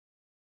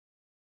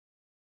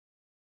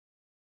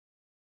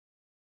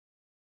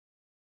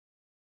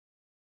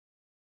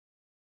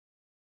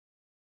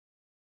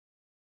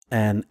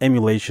an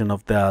emulation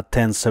of the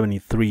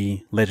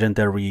 1073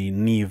 legendary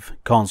Neve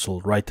console,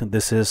 right?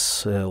 This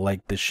is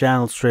like the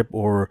channel strip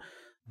or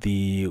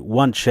the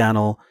one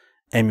channel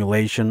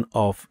emulation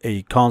of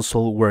a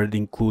console where it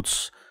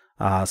includes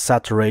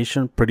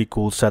saturation, pretty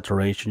cool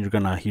saturation. You're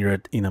gonna hear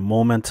it in a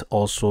moment.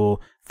 Also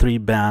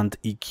 3-band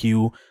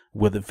EQ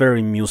with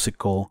very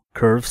musical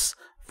curves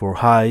for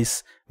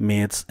highs,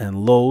 mids,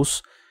 and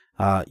lows.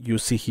 You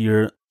see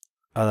here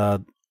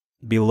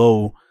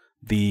below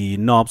the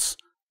knobs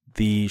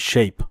the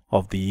shape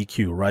of the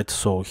EQ, right?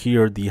 So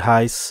here the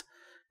highs,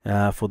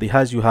 for the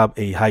highs you have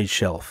a high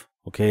shelf,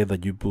 okay,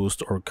 that you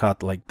boost or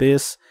cut like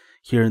this.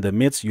 Here in the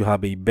mids you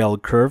have a bell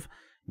curve.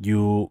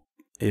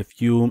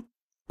 If you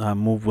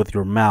move with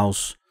your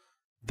mouse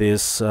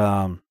this,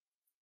 let's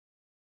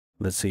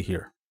see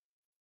here,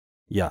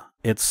 yeah,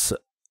 it's,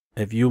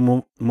 if you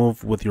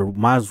move with your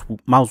mouse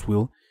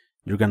wheel,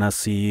 you're gonna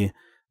see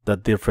the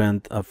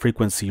different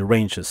frequency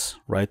ranges,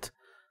 right?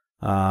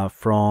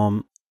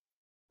 From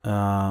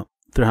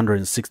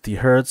 360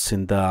 Hertz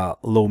in the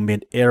low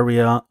mid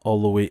area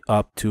all the way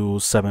up to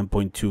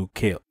 7.2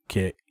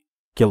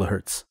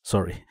 kilohertz,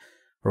 sorry.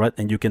 Right,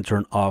 and you can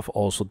turn off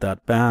also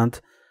that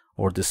band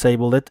or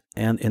disable it.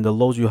 And in the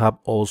lows you have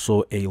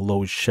also a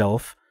low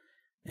shelf,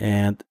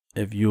 and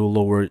if you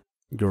lower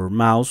your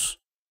mouse,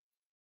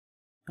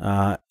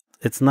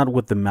 it's not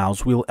with the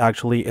mouse wheel,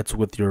 actually it's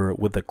with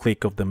the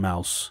click of the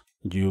mouse.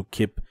 You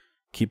keep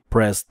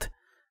pressed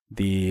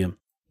the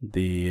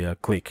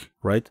click,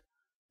 right?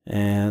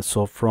 And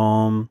so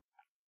from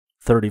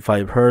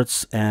 35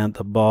 Hertz and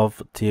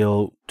above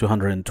till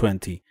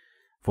 220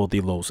 for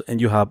the lows.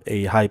 And you have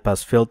a high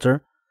pass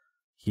filter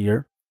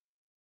here.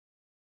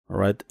 All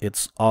right,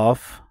 it's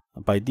off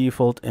by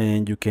default,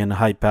 and you can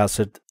high pass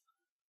it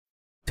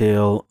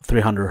till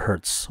 300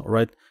 Hertz. All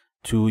right,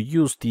 to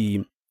use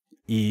the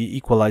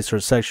equalizer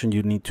section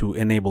you need to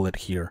enable it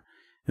here.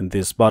 In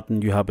this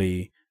button you have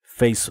a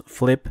phase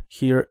flip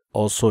here,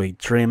 also a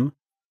trim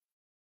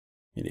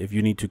if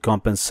you need to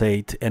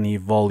compensate any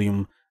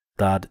volume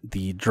that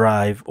the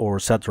drive or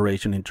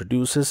saturation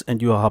introduces,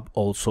 and you have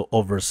also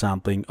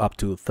oversampling up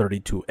to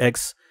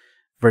 32x.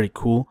 Very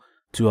cool,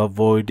 to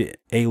avoid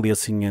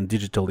aliasing and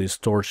digital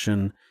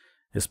distortion,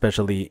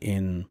 especially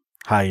in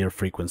higher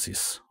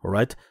frequencies. All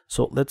right,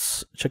 so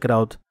let's check it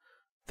out,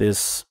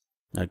 this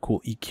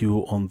cool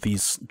EQ on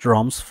these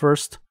drums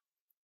first.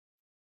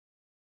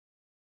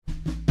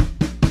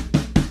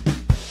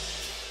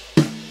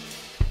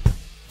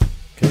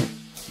 Okay,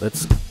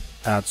 let's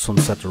add some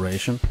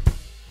saturation.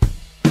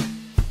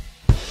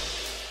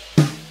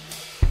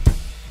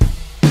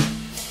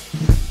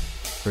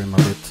 Trim a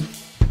bit.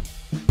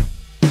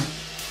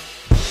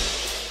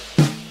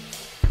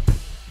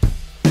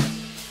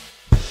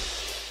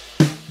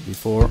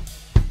 Before.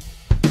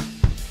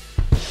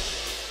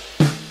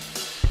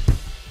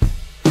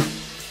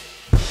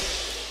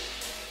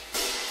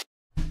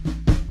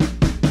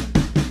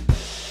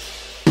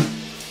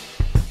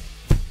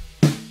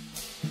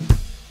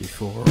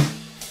 Before,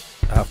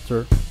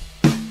 after.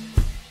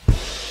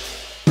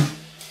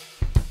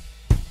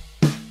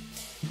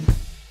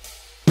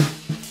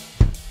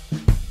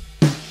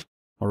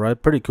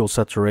 Alright, pretty cool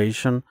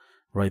saturation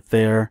right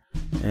there.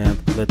 And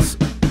let's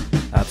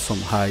add some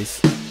highs.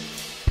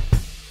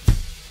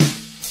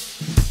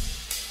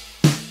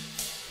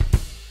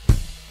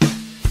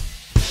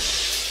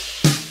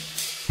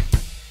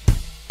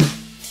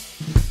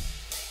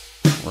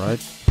 Alright.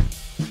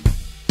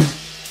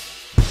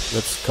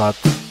 Let's cut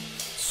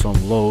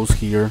some lows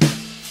here, the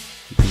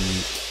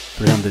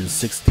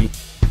 360.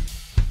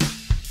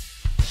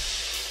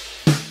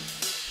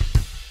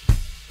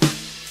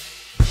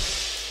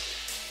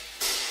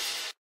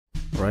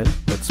 Right,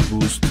 let's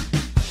boost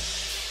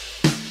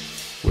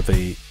with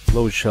a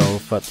low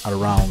shelf at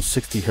around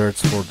 60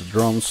 Hertz for the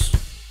drums.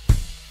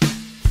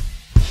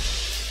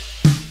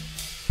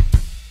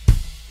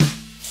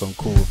 Some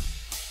cool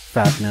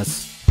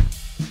fatness,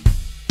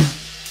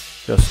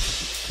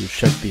 just to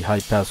check the high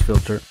pass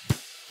filter.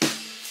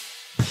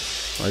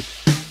 Right.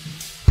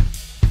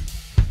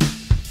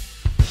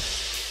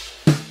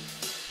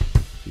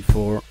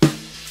 Before.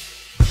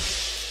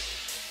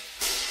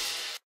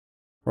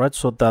 Right,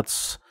 so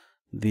that's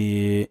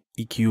the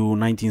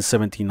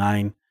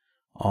EQ1979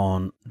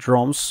 on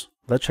drums.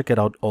 Let's check it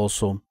out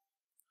also,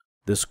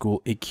 this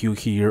cool EQ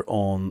here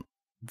on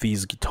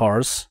these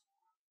guitars.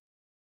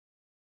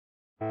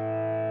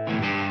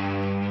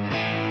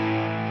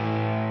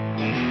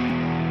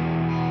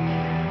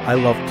 I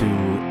love to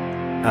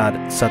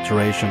add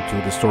saturation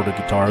to distorted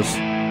guitars.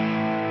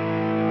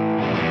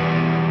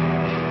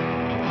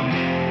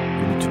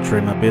 You need to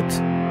trim a bit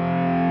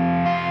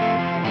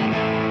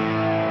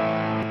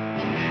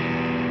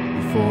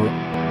before.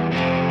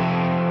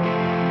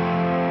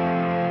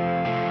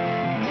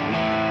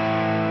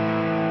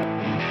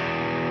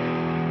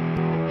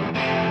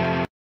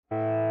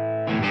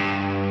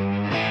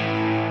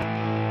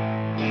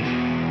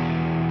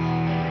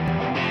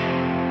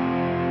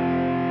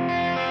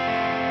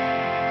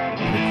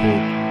 Pretty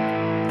cool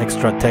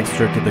extra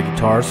texture to the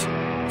guitars,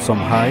 some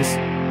highs.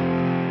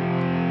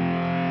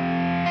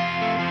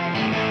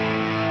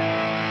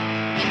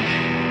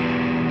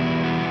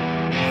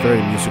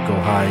 very musical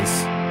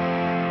highs.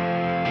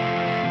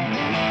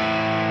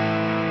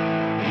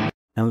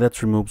 And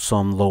let's remove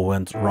some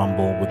low-end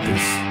rumble with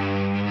this.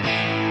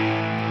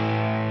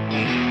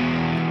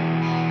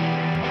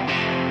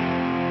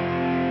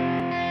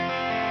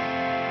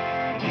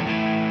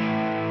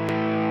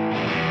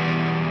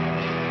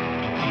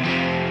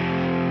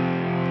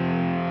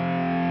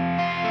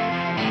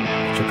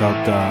 Check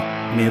out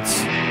the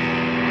mids.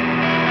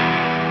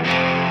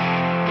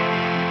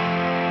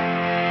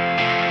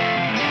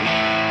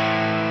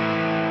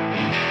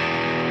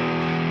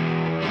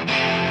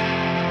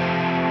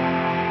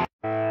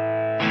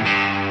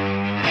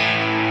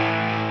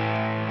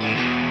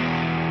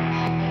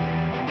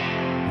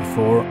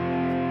 Before.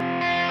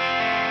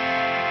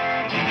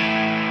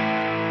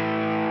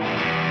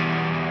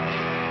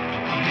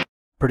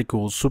 Pretty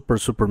cool,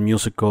 super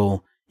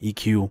musical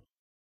EQ.